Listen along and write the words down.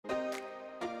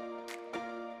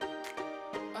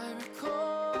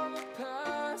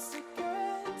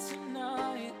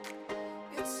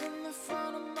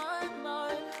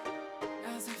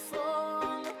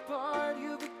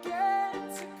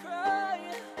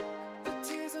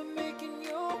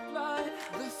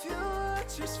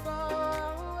future's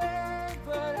far away,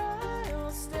 but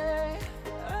I'll stay,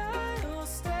 I'll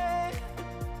stay.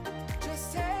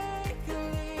 Just take a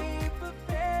leap of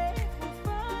faith, we'll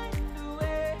find a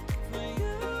way for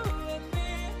you and me.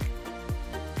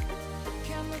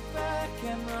 Can't look back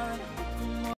and run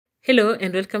from what. Hello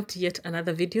and welcome to yet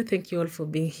another video. Thank you all for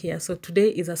being here. So today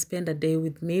is a spend a day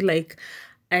with me. Like,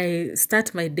 I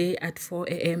start my day at 4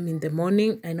 a.m. in the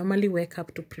morning. I normally wake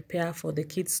up to prepare for the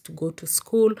kids to go to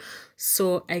school.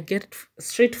 So I get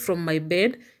straight from my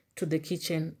bed to the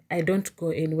kitchen. I don't go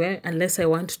anywhere unless I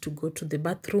want to go to the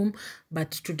bathroom.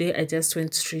 But today I just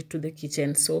went straight to the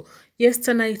kitchen. So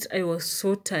yesterday night I was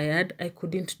so tired. I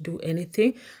couldn't do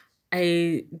anything.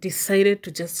 I decided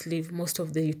to just leave most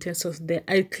of the utensils there.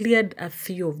 I cleared a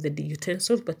few of the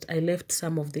utensils, but I left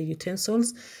some of the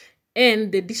utensils.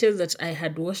 And the dishes that I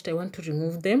had washed, I want to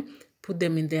remove them, put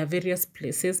them in their various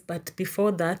places. But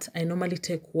before that, I normally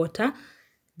take water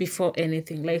before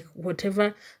anything. Like,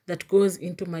 whatever that goes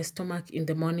into my stomach in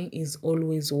the morning is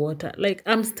always water. Like,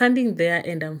 I'm standing there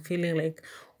and I'm feeling like,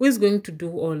 who is going to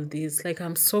do all this? Like,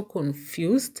 I'm so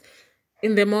confused.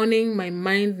 In the morning, my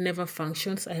mind never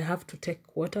functions. I have to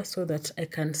take water so that I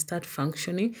can start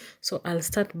functioning. So I'll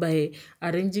start by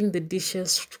arranging the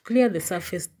dishes to clear the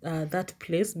surface, that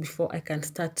place, before I can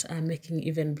start making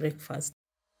even breakfast.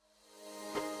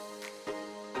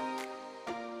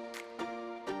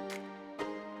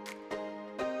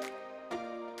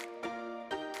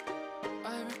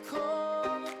 I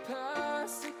recall the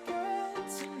past again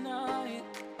tonight.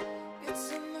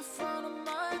 It's in the front of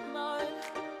my mind.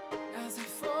 As I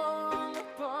fall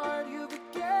apart, you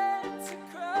begin to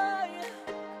cry.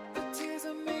 The tears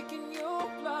are making you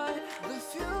blind. The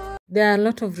future. There are a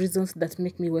lot of reasons that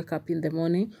make me wake up in the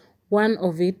morning. One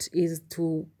of it is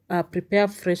to prepare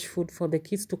fresh food for the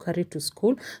kids to carry to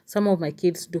school. Some of my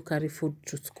kids do carry food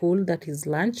to school, that is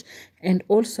lunch, and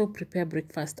also prepare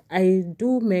breakfast. I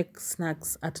do make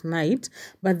snacks at night,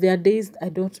 but there are days I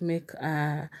don't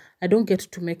get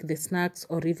to make the snacks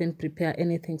or even prepare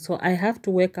anything. So I have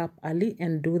to wake up early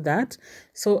and do that.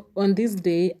 So on this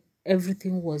day,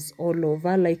 everything was all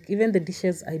over. Like, even the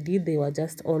dishes I did, they were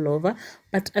just all over.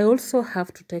 But I also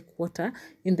have to take water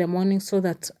in the morning so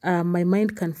that my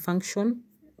mind can function.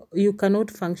 You cannot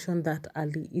function that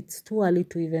early. It's too early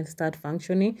to even start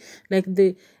functioning. Like,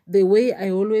 the way I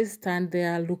always stand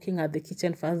there looking at the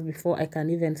kitchen first before I can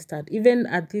even start. Even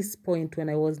at this point, when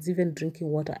I was even drinking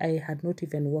water, I had not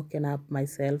even woken up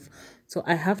myself. So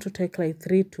I have to take like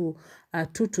 2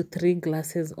 to 3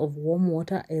 glasses of warm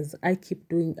water as I keep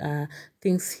doing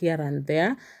things here and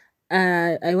there.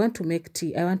 I want to make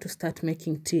tea. I want to start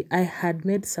making tea. I had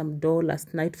made some dough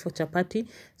last night for chapati.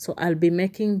 So I'll be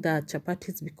making the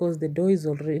chapatis because the dough is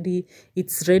already,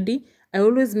 it's ready. I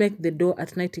always make the dough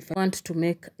at night if I want to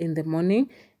make in the morning.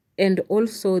 And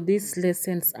also this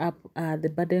lessens up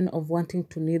the burden of wanting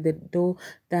to knead the dough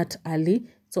that early.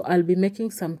 So I'll be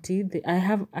making some tea. I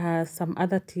have some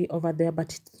other tea over there,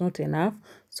 but it's not enough.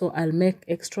 So I'll make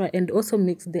extra and also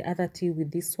mix the other tea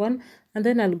with this one. And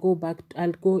then I'll go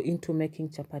into making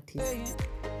chapatis.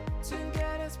 To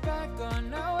get us back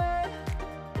on our way,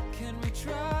 can we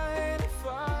try to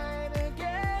fight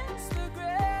against the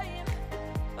grain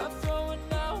of throwing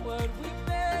out what we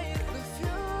made? The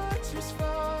future's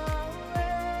far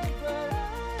away, but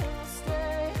I'll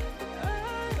stay,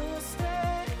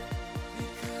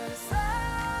 because I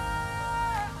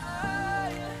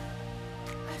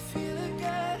feel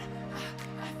again,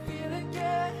 I feel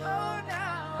again, oh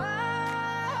now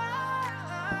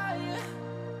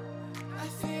I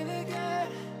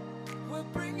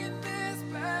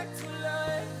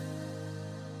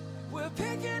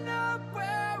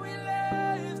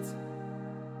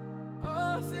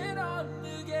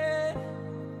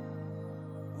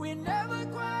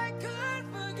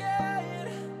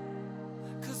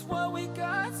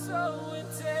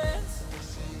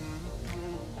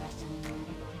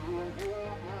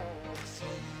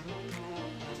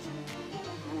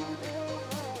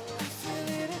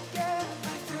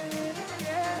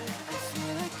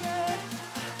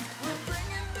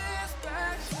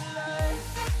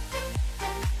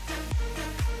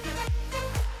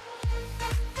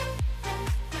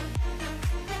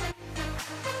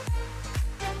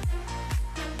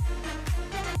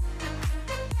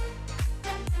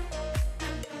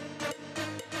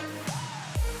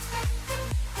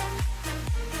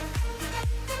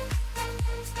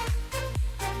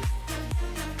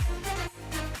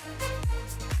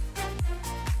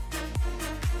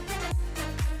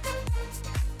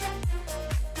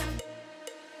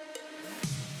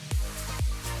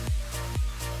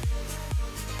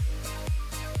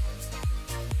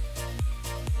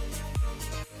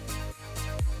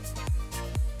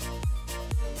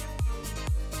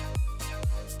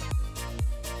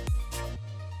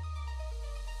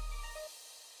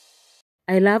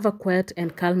I love a quiet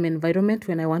and calm environment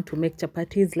when I want to make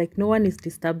chapatis. Like no one is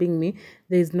disturbing me.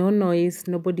 There is no noise.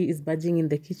 Nobody is budging in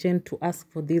the kitchen to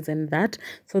ask for this and that.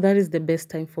 So that is the best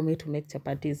time for me to make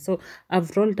chapatis. So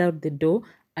I've rolled out the dough.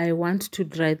 I want to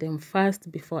dry them first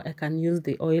before I can use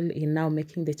the oil in now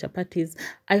making the chapatis.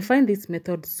 I find this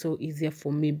method so easier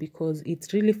for me because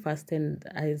it's really fast and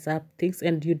eyes up things,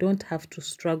 and you don't have to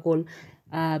struggle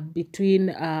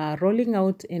between rolling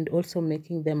out and also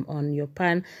making them on your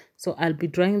pan. So I'll be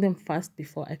drying them first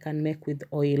before I can make with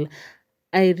oil.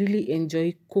 I really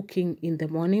enjoy cooking in the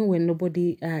morning when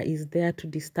nobody is there to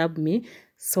disturb me.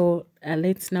 So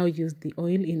let's now use the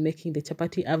oil in making the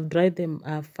chapati. I've dried them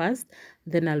first,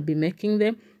 then I'll be making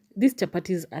them. These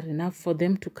chapatis are enough for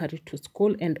them to carry to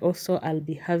school, and also I'll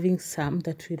be having some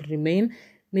that will remain,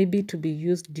 maybe to be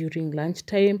used during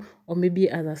lunchtime or maybe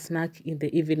as a snack in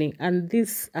the evening. And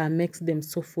this makes them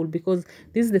so full because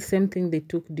this is the same thing they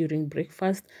took during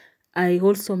breakfast. I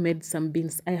also made some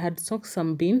beans. I had soaked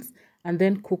some beans and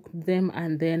then cooked them,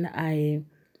 and then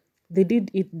they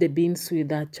did eat the beans with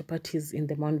the chapatis in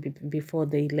the morning before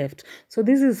they left. So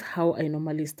this is how I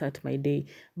normally start my day.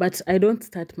 But I don't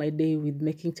start my day with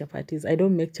making chapatis. I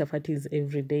don't make chapatis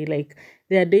every day. Like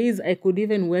there are days I could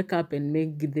even wake up and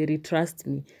make githeri. Trust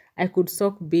me. I could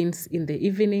soak beans in the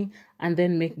evening and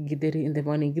then make githeri in the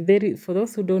morning. Githeri, for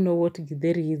those who don't know what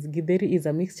githeri is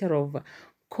a mixture of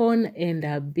corn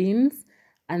and beans,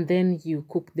 and then you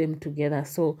cook them together.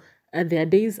 So there are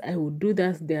days I would do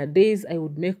that. There are days I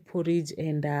would make porridge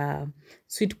and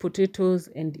sweet potatoes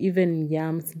and even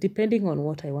yams, depending on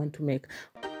what I want to make.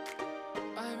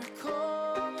 I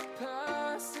recall the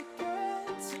past again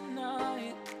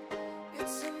tonight.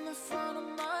 It's in the front of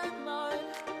my mind.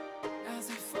 As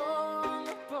I fall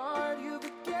apart, you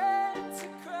begin to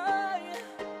cry.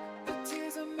 The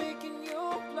tears are making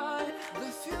you blind.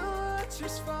 The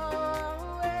future's far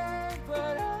away,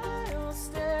 but I'll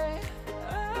stay.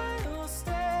 I'll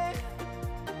stay.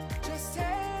 Just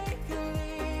take a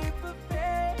leap of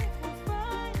faith. We'll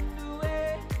find a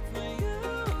way for you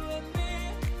and me.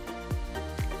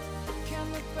 Can't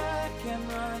look back and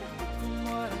run from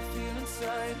what I feel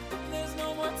inside. There's no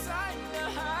more time to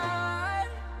hide,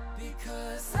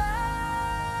 because I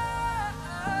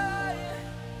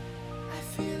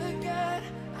feel again.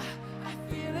 I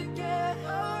feel again.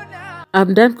 Oh, now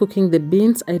I'm done cooking the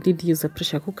beans. I did use a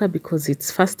pressure cooker because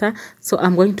it's faster. So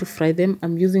I'm going to fry them.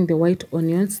 I'm using the white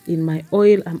onions in my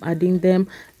oil. I'm adding them.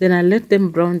 Then I let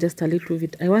them brown just a little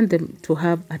bit. I want them to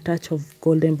have a touch of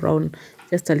golden brown,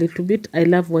 just a little bit. I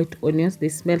love white onions. They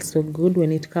smell so good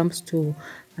when it comes to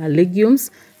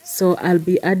legumes. So I'll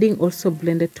be adding also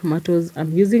blended tomatoes.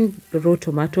 I'm using raw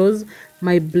tomatoes.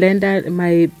 My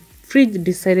fridge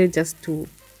decided just to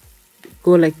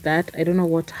go like that. I don't know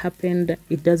what happened.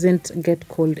 It doesn't get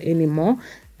cold anymore,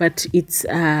 but it's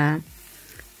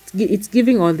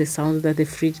giving all the sounds that the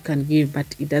fridge can give,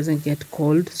 but it doesn't get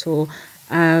cold. So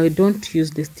I don't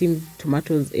use the steamed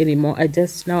tomatoes anymore.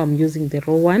 I'm using the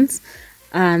raw ones.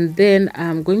 And then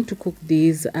I'm going to cook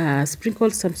these,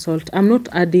 sprinkle some salt. I'm not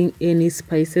adding any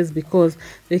spices because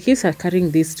the kids are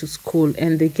carrying this to school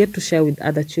and they get to share with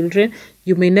other children.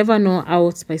 You may never know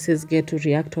how spices get to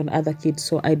react on other kids.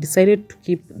 So I decided to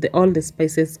keep all the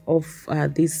spices of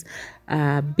these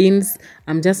beans.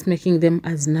 I'm just making them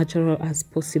as natural as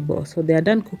possible. So they are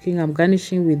done cooking. I'm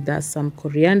garnishing with some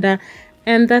coriander.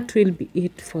 And that will be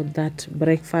it for that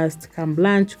breakfast, come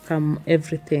lunch, come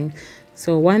everything.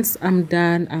 So once I'm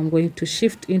done, I'm going to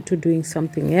shift into doing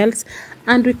something else.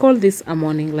 And we call this a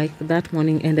morning, like that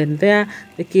morning. And then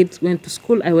the kids went to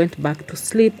school. I went back to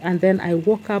sleep. And then I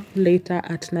woke up later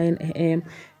at 9 a.m.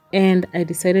 and I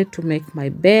decided to make my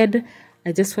bed.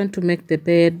 I just want to make the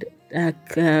bed,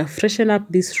 freshen up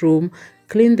this room,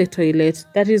 clean the toilet.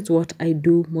 That is what I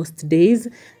do most days,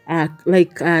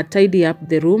 tidy up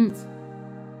the room.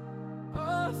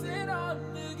 off and on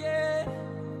again.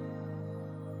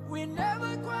 We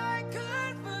never quite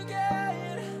could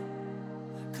forget,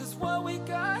 'cause what we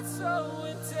got so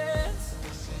intense.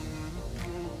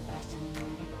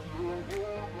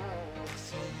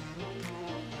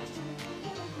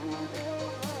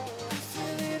 I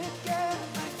feel it again,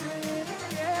 I feel it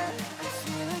again, I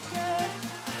feel it again.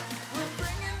 We're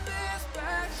bringing this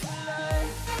back to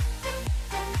life.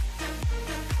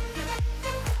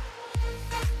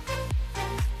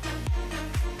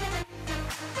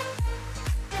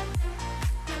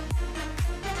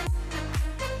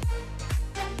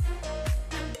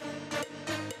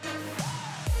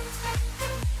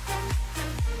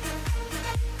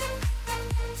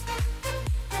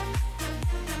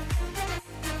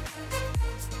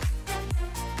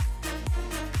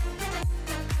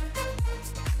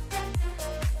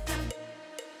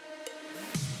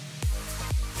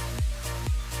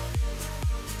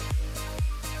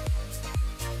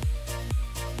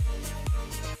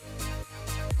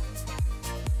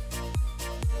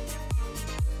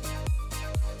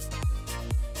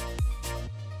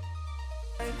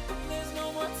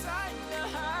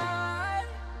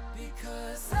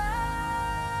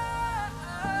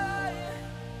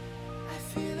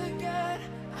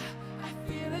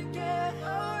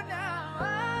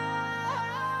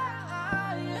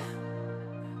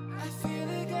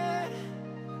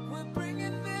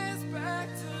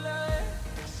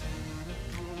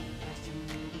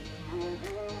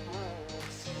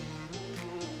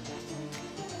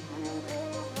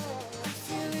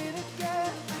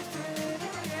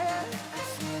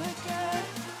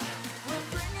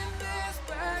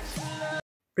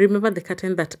 Remember the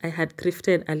curtain that I had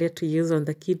thrifted earlier to use on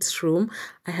the kids' room?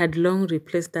 I had long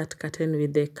replaced that curtain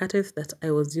with the curtains that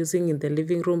I was using in the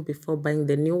living room before buying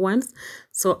the new ones.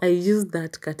 So I used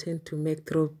that curtain to make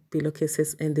throw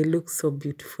pillowcases, and they look so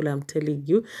beautiful, I'm telling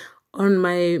you. On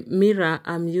my mirror,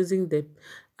 I'm using the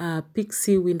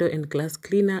Pixie window and glass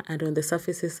cleaner, and on the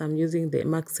surfaces I'm using the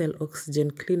Maxell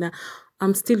oxygen cleaner.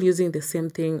 I'm still using the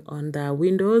same thing on the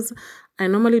windows. I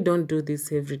normally don't do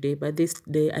this every day, but this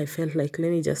day I felt like let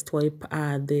me just wipe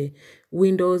the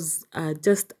windows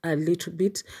just a little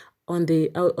bit on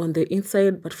the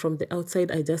inside, but from the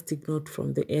outside I just ignored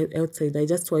from the outside. I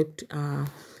just wiped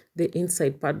the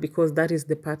inside part because that is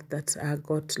the part that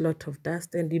got a lot of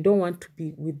dust, and you don't want to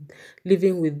be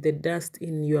living with the dust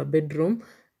in your bedroom.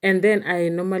 And then I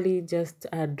normally just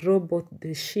draw both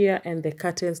the sheer and the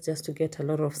curtains just to get a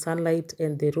lot of sunlight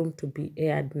and the room to be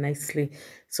aired nicely.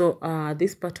 So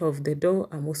this part of the door,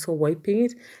 I'm also wiping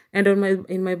it. And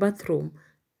in my bathroom,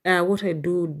 what I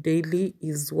do daily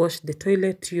is wash the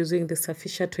toilet using the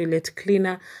Sufficient toilet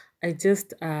cleaner. I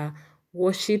just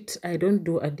wash it. I don't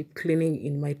do a deep cleaning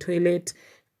in my toilet.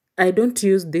 I don't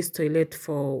use this toilet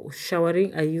for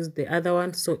showering. I use the other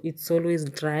one, so it's always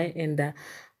dry. And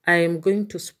I am going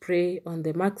to spray on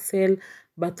the Maxell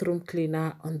bathroom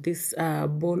cleaner on this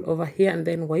bowl over here, and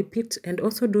then wipe it, and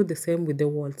also do the same with the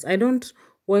walls. I don't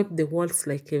wipe the walls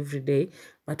like every day,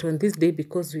 but on this day,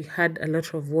 because we had a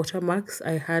lot of watermarks,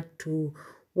 I had to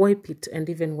wipe it and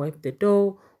even wipe the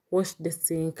door, wash the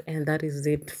sink, and that is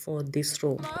it for this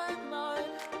room. My mind,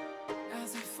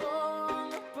 as I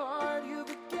fall apart, you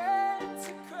begin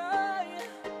to cry.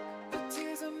 The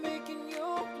tears are making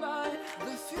you blind.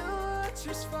 The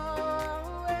future's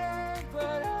far away,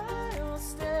 but I will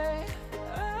stay.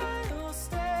 I will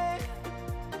stay.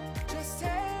 Just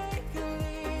take a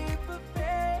leap of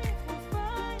faith. We'll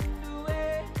find a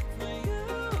way for you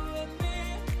and me.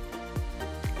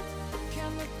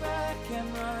 Can't look back and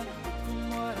run from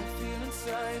what I feel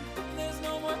inside. There's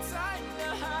no more time to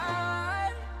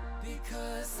hide,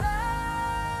 because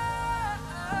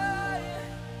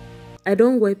I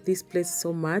don't wipe this place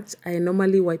so much. I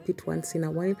normally wipe it once in a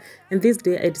while, and this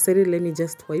day I decided let me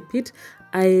just wipe it.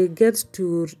 I get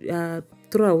to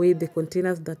throw away the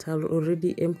containers that are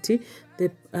already empty, the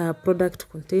product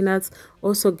containers.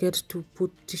 Also get to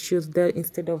put tissues there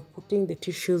instead of putting the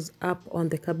tissues up on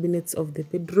the cabinets of the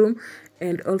bedroom,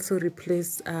 and also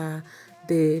replace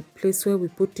the place where we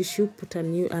put tissue, put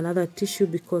another tissue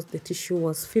because the tissue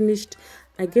was finished.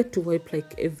 I get to wipe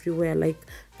like everywhere. Like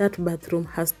that bathroom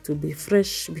has to be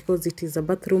fresh because it is a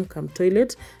bathroom come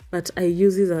toilet, but I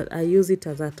use it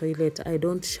as a toilet. I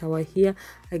don't shower here.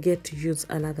 I get to use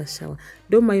another shower.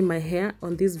 Don't mind my hair.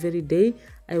 On this very day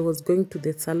I was going to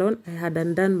the salon. I had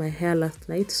undone my hair last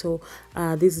night, so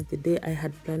this is the day I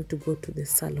had planned to go to the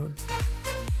salon.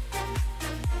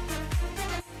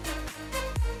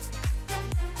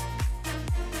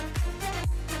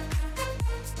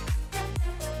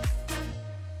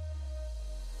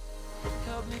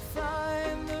 help me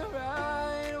find the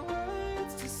right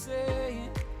words to say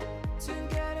to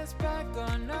get us back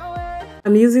on our way.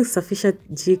 I'm using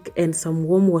Sufficient Jik and some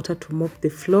warm water to mop the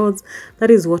floors. That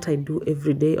is what I do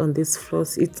every day on these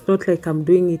floors. It's not like I'm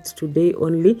doing it today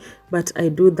only, but I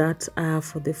do that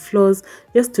for the floors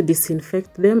just to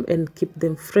disinfect them and keep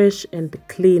them fresh and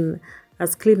clean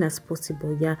as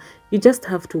possible. Yeah, you just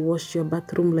have to wash your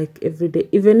bathroom like every day,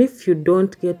 even if you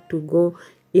don't get to go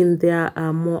in there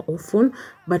more often,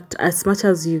 but as much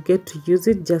as you get to use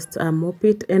it, just mop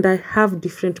it. And I have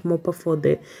different mopper for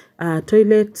the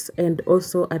toilets and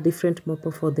also a different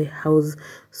mopper for the house.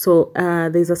 So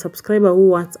there's a subscriber who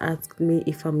once asked me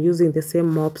if I'm using the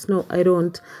same mops. No, I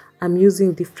don't. I'm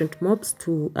using different mops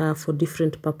for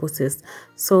different purposes.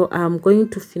 So I'm going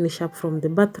to finish up from the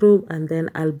bathroom, and then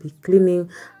I'll be cleaning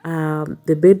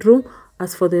the bedroom.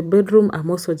 As for the bedroom,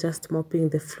 I'm also just mopping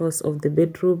the floors of the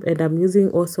bedroom, and I'm using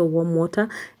also warm water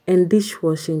and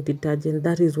dishwashing detergent.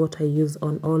 That is what I use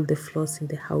on all the floors in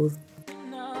the house.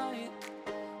 Night,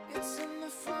 it's in the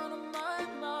front of my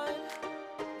mind.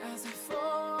 As I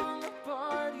fall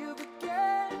apart, you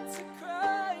begin to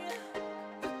cry.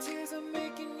 The tears are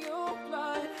making you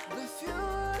blind. The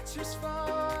future's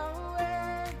far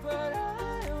away, but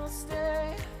I will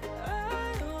stay.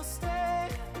 I will stay.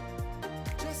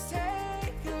 Just take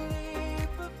a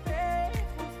leap of faith.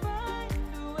 We'll find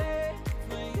a way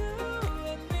for you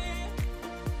and me.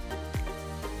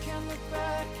 Can't look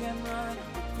back and run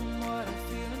from what I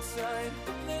feel inside.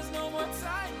 There's no more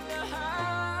time to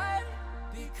hide,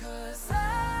 because I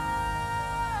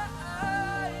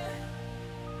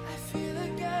feel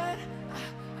again.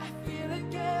 I feel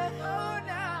again. Oh,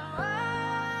 now I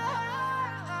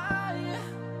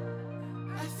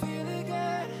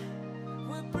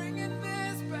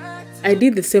I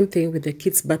did the same thing with the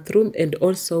kids' bathroom and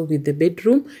also with the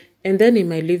bedroom. And then in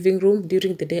my living room,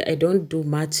 during the day, I don't do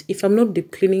much. If I'm not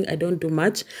deep cleaning, I don't do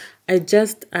much. I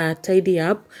just tidy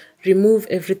up, remove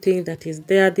everything that is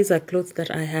there. These are clothes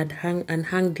that I had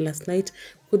hung last night,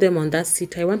 put them on that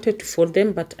seat. I wanted to fold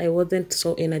them, but I wasn't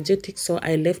so energetic, so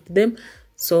I left them.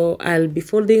 So I'll be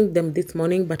folding them this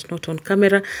morning, but not on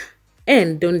camera.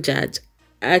 And don't judge.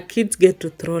 Our kids get to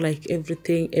throw like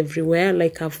everything everywhere.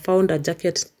 Like I've found a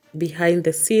jacket behind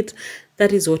the seat.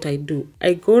 That is what I do.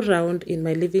 I go around in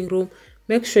my living room,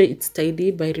 make sure it's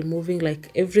tidy by removing like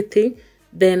everything,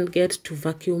 then get to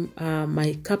vacuum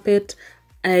my carpet.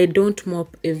 I don't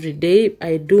mop every day.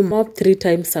 I do mop 3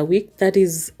 times a week. That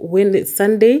is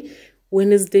Sunday,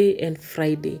 Wednesday, and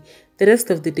Friday. The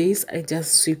rest of the days, I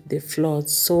just sweep the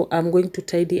floors. So I'm going to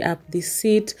tidy up the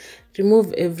seat,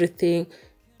 remove everything,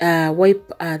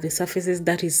 wipe the surfaces.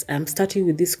 That is, I'm starting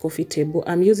with this coffee table.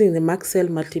 I'm using the Maxell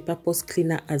multi-purpose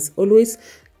cleaner as always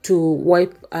to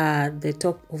wipe the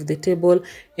top of the table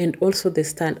and also the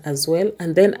stand as well.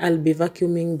 And then I'll be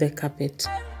vacuuming the carpet.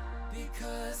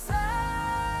 Because I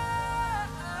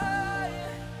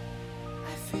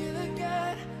feel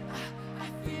again, I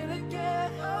feel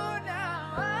again, oh now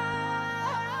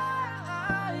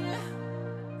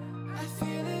I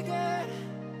feel again,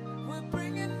 we're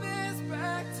bringing this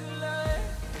back to life. I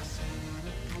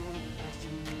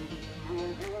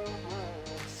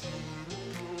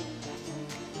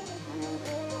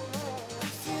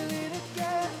feel it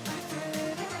again, I feel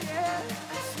it again,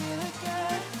 I feel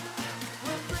again,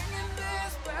 we're bringing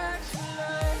this back to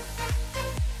life.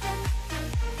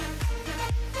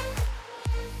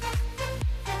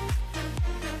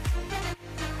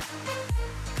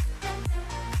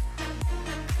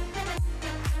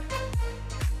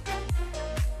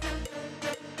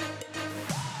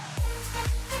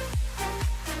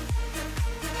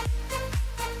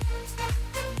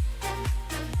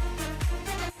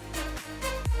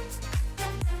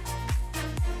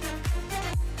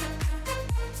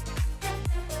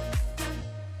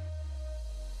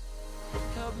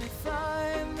 Help me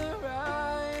find the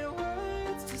right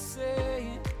words to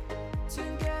say to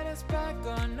get us back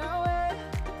on our way.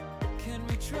 Can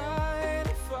we try to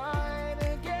fight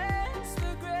against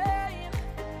the grain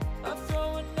of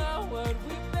throwing out what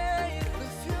we made? The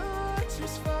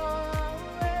future's far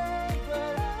away,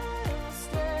 but I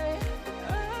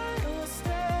will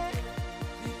stay,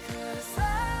 because I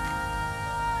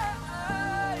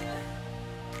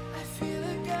feel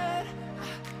again,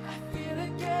 I feel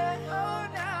again, oh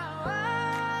now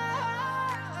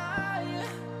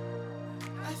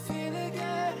I feel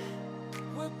again,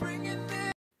 we're bringing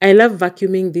this. I love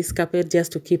vacuuming this carpet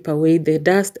just to keep away the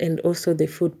dust and also the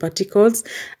food particles.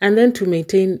 And then to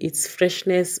maintain its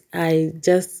freshness, I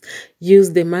just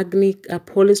use the Magni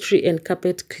upholstery and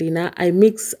carpet cleaner. I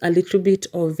mix a little bit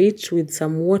of it with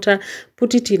some water,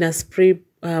 put it in a spray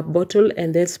bottle,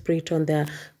 and then spray it on the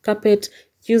carpet.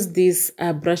 Use this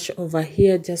brush over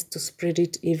here just to spread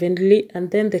it evenly,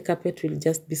 and then the carpet will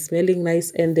just be smelling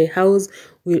nice and the house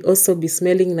will also be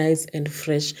smelling nice and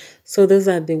fresh. So those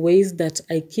are the ways that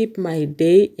I keep my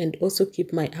day and also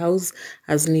keep my house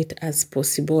as neat as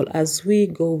possible as we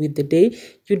go with the day.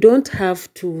 You don't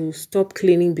have to stop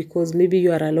cleaning because maybe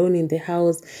you are alone in the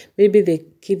house, maybe the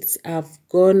kids have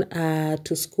gone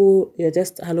to school, you're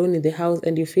just alone in the house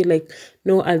and you feel like,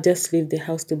 no, I'll just leave the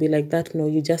house to be like that. No,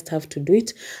 you just have to do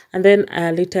it. And then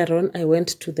later on, I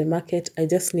went to the market. I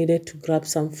just needed to grab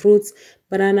some fruits,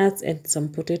 bananas and some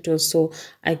potatoes. So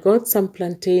I got some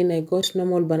plantain, I got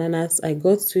normal bananas, I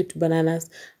got sweet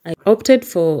bananas. I opted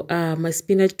for my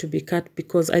spinach to be cut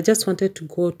because I just wanted to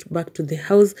go back to the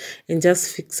house and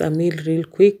just fix a meal real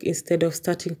quick instead of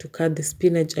starting to cut the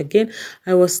spinach again.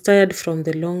 I was tired from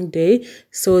the long day,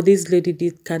 so this lady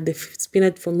did cut the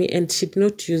spinach for me, and she did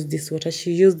not use this water.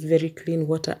 She used very clean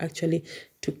water actually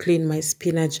to clean my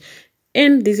spinach.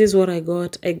 And this is what I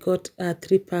got. I got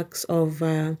 3 packs of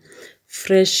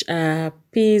fresh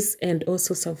peas and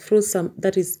also some fruits,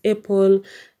 that is apple,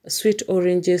 sweet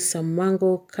oranges, some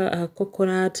mango,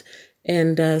 coconut,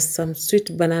 and some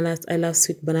sweet bananas. I love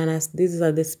sweet bananas. These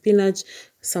are the spinach,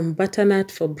 some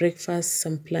butternut for breakfast,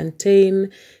 some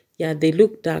plantain. Yeah, they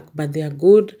look dark, but they are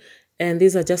good. And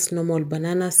these are just normal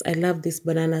bananas. I love these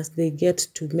bananas. They get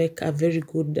to make a very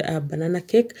good banana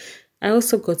cake. I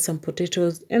also got some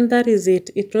potatoes, and that is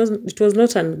it. It was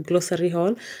not a grocery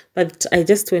haul, but I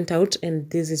just went out and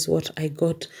this is what I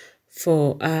got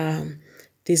for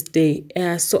this day.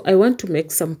 So I want to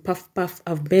make some puff puff.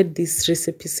 I've made this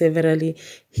recipe severally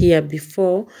here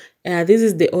before. This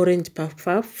is the orange puff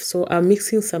puff. So I'm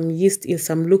mixing some yeast in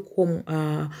some lukewarm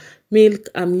milk.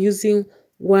 I'm using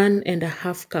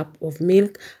 1.5 cup of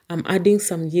milk. I'm adding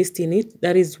some yeast in it.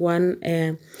 That is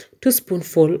 1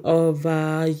 teaspoonful of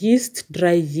yeast,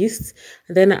 dry yeast.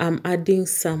 And then I'm adding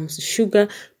some sugar.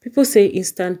 People say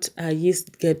instant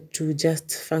yeast get to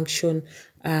just function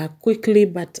quickly,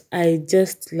 but I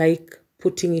just like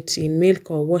putting it in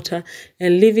milk or water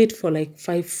and leave it for like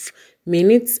 5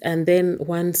 minutes, and then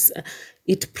once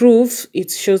it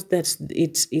shows that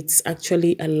it's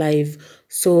actually alive.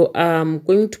 So I'm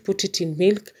going to put it in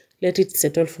milk, let it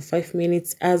settle for 5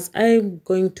 minutes as I'm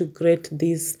going to grate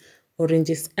these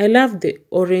oranges. I love the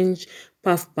orange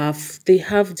puff puff. They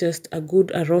have just a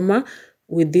good aroma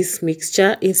with this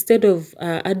mixture. Instead of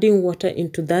adding water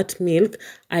into that milk,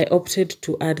 I opted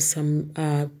to add some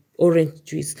orange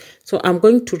juice. So I'm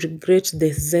going to grate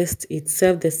the zest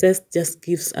itself. The zest just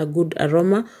gives a good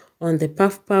aroma on the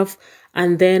puff puff,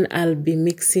 and then I'll be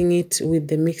mixing it with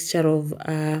the mixture of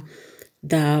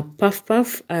the puff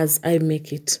puff as I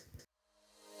make it.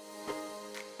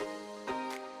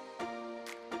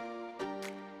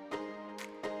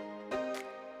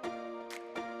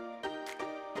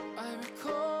 I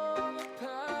recall the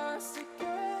past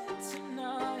again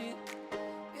tonight.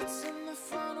 It's in the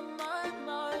front of my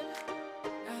mind.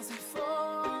 As I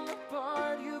fall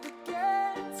apart, you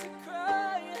begin to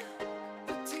cry.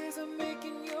 The tears are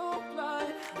making you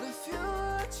blind. The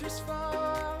future's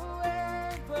far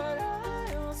away, but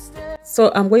I will stay.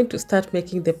 So I'm going to start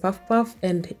making the puff puff,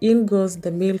 and in goes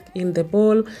the milk in the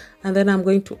bowl, and then I'm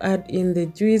going to add in the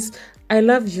juice. I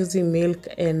love using milk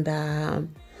and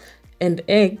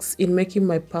eggs in making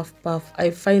my puff puff. I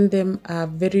find them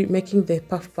making the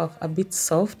puff puff a bit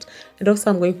soft. And also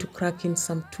I'm going to crack in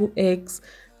some 2 eggs,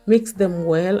 mix them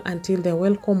well until they're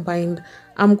well combined.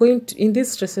 In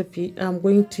this recipe, I'm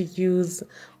going to use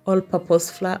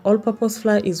all-purpose flour. All-purpose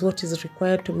flour is what is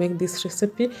required to make this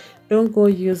recipe. Don't go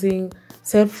using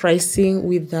self-rising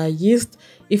with the yeast.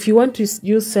 If you want to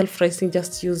use self-rising,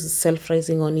 just use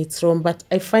self-rising on its own, but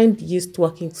I find yeast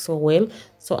working so well.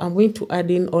 So I'm going to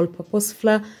add in all-purpose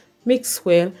flour, mix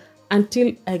well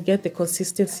until I get the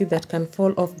consistency that can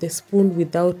fall off the spoon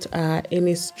without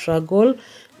any struggle.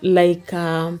 Like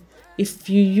if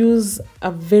you use a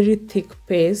very thick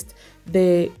paste,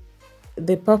 the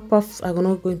puff puffs are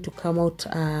not going to come out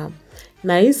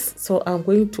nice. So I'm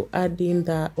going to add in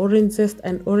the orange zest,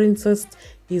 and orange zest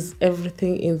is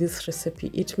everything in this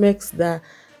recipe. It makes the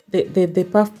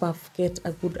puff puff get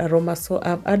a good aroma. So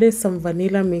I've added some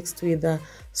vanilla mixed with the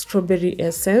strawberry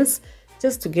essence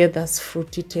just to get that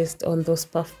fruity taste on those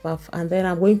puff puff. And then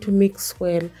I'm going to mix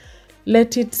well,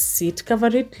 let it sit, cover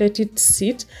it, let it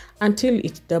sit until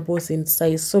it doubles in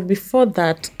size. So before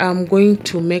that, I'm going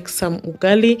to make some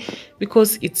ugali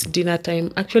because it's dinner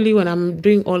time. Actually, when I'm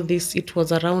doing all this, it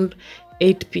was around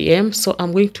 8 p.m. So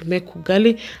I'm going to make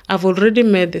ugali. I've already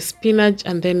made the spinach,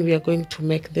 and then we are going to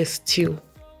make the stew.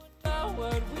 Now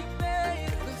what we made,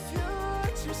 the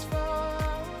future's far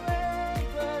away,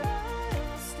 but I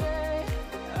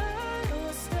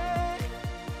will stay,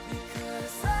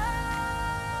 because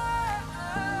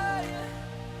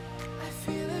I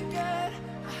feel again,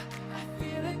 I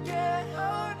feel again,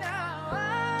 oh now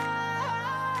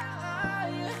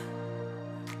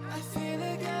I feel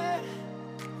again,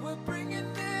 we're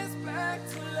bringing this back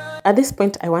to life. At this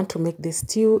point, I want to make the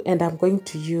stew, and I'm going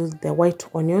to use the white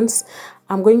onions.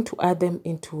 I'm going to add them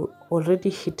into already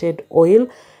heated oil.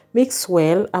 Mix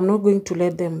well. I'm not going to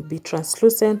let them be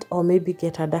translucent or maybe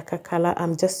get a darker color.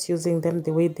 I'm just using them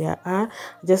the way they are. I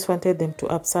just wanted them to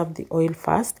absorb the oil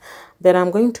first. Then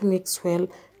I'm going to mix well.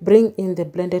 Bring in the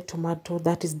blended tomato,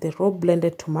 that is the raw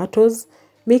blended tomatoes.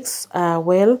 Mix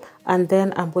well, and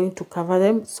then I'm going to cover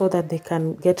them so that they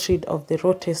can get rid of the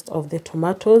raw taste of the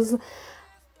tomatoes.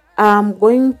 I'm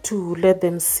going to let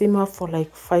them simmer for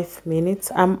like 5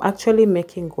 minutes. I'm actually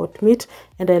making goat meat,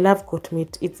 and I love goat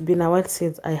meat. It's been a while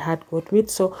since I had goat meat.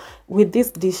 So with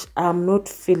this dish, I'm not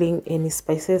feeling any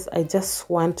spices. I just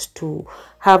want to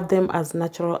have them as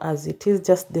natural as it is,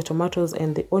 just the tomatoes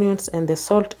and the onions and the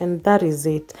salt, and that is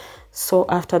it. So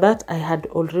after that, I had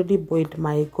already boiled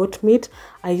my goat meat.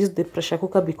 I used the pressure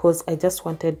cooker because I just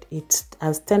wanted it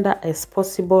as tender as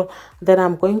possible. Then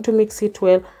I'm going to mix it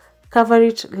well. Cover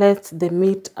it, let the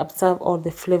meat absorb all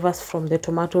the flavors from the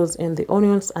tomatoes and the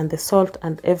onions and the salt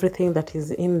and everything that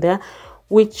is in there,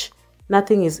 which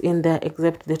nothing is in there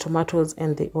except the tomatoes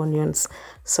and the onions.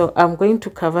 So I'm going to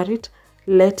cover it,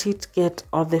 let it get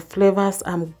all the flavors.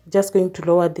 I'm just going to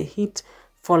lower the heat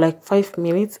for like 5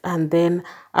 minutes, and then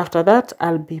after that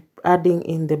I'll be adding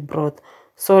in the broth.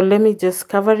 So let me just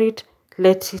cover it,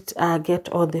 let it get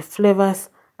all the flavors,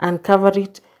 and cover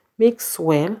it. Mix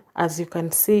well, as you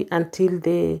can see, until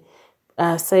the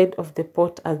side of the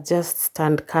pot has just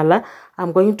turned color.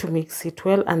 I'm going to mix it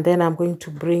well, and then I'm going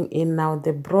to bring in now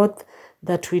the broth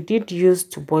that we did use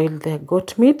to boil the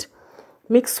goat meat.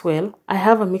 Mix well. I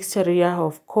have a mixture here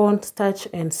of cornstarch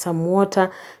and some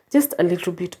water, just a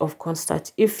little bit of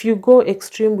cornstarch. If you go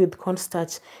extreme with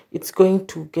cornstarch, it's going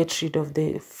to get rid of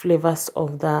the flavors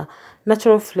of the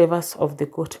natural flavors of the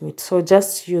goat meat. So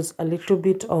just use a little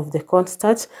bit of the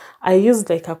cornstarch. I used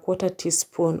like a 1/4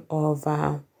 teaspoon of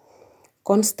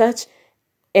cornstarch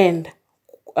and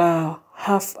not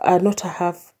a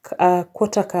half, a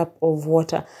 1/4 cup of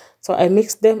water. So I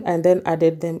mixed them and then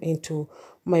added them into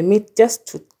my meat just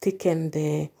to thicken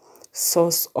the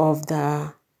sauce of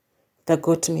the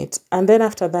goat meat. And then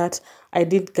after that, I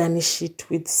did garnish it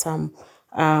with some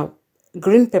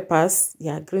green peppers.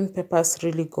 Yeah, green peppers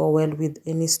really go well with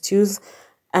any stews,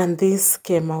 and this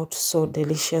came out so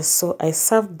delicious. So I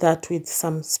served that with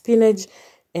some spinach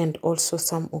and also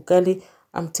some ugali.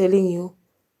 I'm telling you,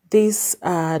 this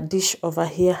dish over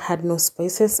here had no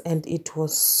spices and it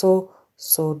was so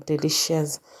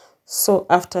delicious. So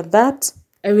after that,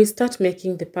 I will start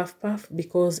making the puff puff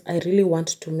because I really want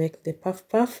to make the puff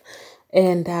puff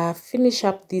and finish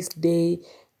up this day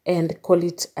and call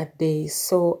it a day.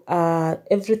 So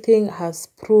everything has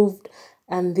proved,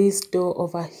 and this dough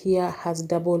over here has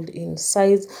doubled in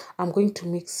size. I'm going to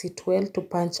mix it well to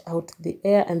punch out the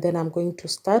air, and then I'm going to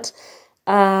start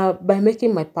by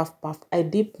making my puff puff. I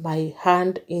dip my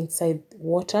hand inside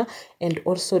water and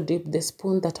also dip the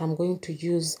spoon that I'm going to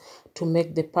use to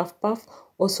make the puff puff.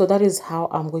 Also, that is how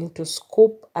I'm going to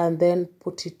scoop and then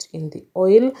put it in the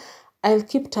oil. I'll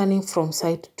keep turning from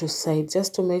side to side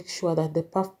just to make sure that the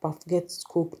puff puff gets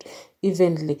cooked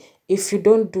evenly. If you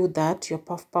don't do that, your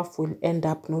puff puff will end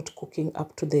up not cooking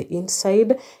up to the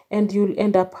inside and you'll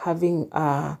end up having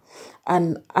an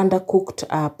undercooked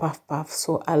puff puff.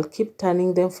 So I'll keep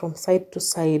turning them from side to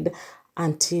side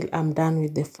until I'm done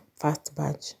with the first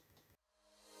batch.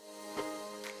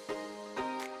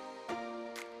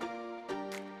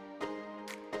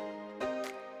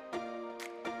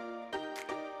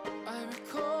 I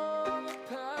recall the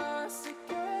past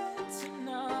again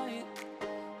tonight.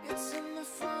 It's in the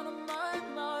front of my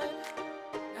mind.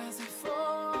 As I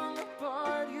fall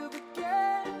apart, you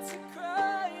begin to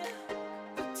cry.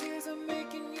 The tears are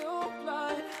making you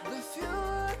blind. The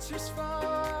future's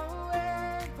far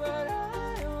away, but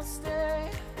I'll stay.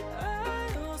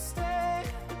 I'll stay.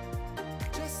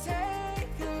 Just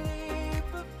take a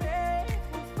leap of faith.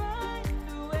 We'll find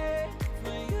a way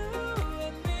for you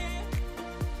and me.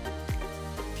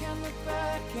 Can't look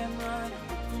back and run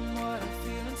from what I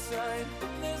feel inside.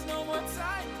 There's no more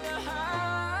time to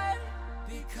hide,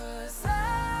 because I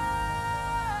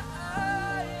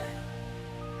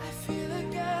feel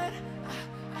again.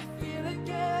 I feel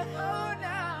again. Oh,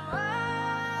 now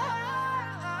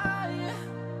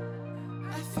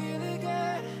I feel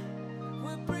again.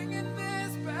 We're bringing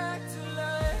this back to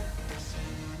life. I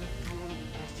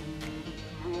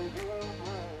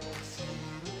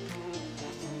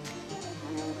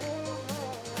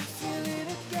feel it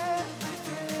again. I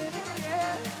feel it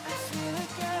again. I feel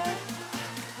again.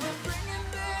 We're bringing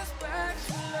this back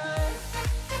to life.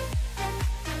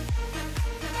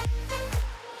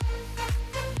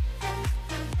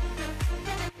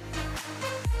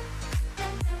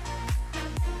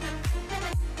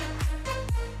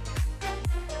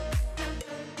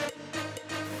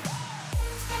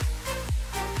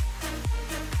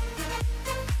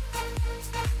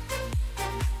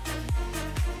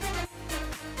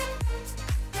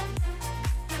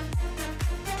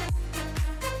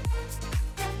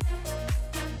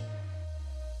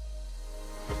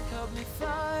 Help me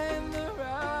find the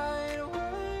right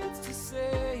words to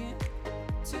say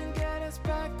to get us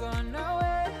back on our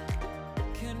way.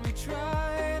 Can we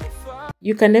try to find?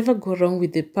 You can never go wrong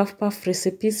with the puff puff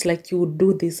recipes. Like, you would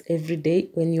do this every day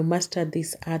when you master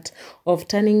this art of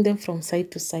turning them from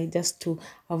side to side just to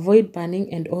avoid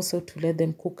burning and also to let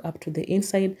them cook up to the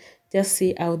inside. Just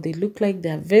see how they look like.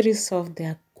 They are very soft. They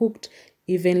are cooked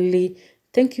evenly.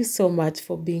 Thank you so much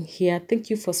for being here. Thank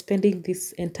you for spending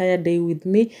this entire day with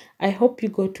me. I hope you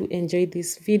got to enjoy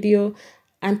this video.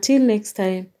 Until next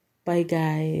time, bye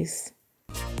guys.